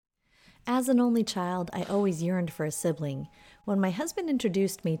As an only child, I always yearned for a sibling. When my husband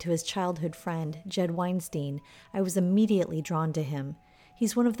introduced me to his childhood friend, Jed Weinstein, I was immediately drawn to him.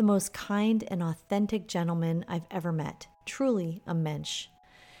 He's one of the most kind and authentic gentlemen I've ever met. Truly a mensch.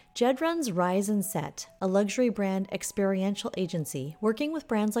 Jed runs Rise and Set, a luxury brand experiential agency, working with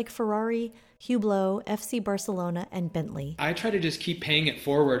brands like Ferrari, Hublot, FC Barcelona, and Bentley. I try to just keep paying it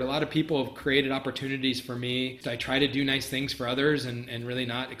forward. A lot of people have created opportunities for me. I try to do nice things for others and really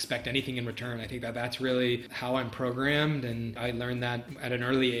not expect anything in return. I think that's really how I'm programmed, and I learned that at an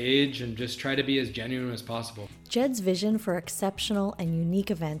early age, and just try to be as genuine as possible. Jed's vision for exceptional and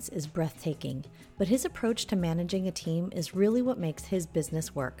unique events is breathtaking, but his approach to managing a team is really what makes his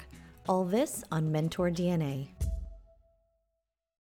business work. All this on Mentor DNA.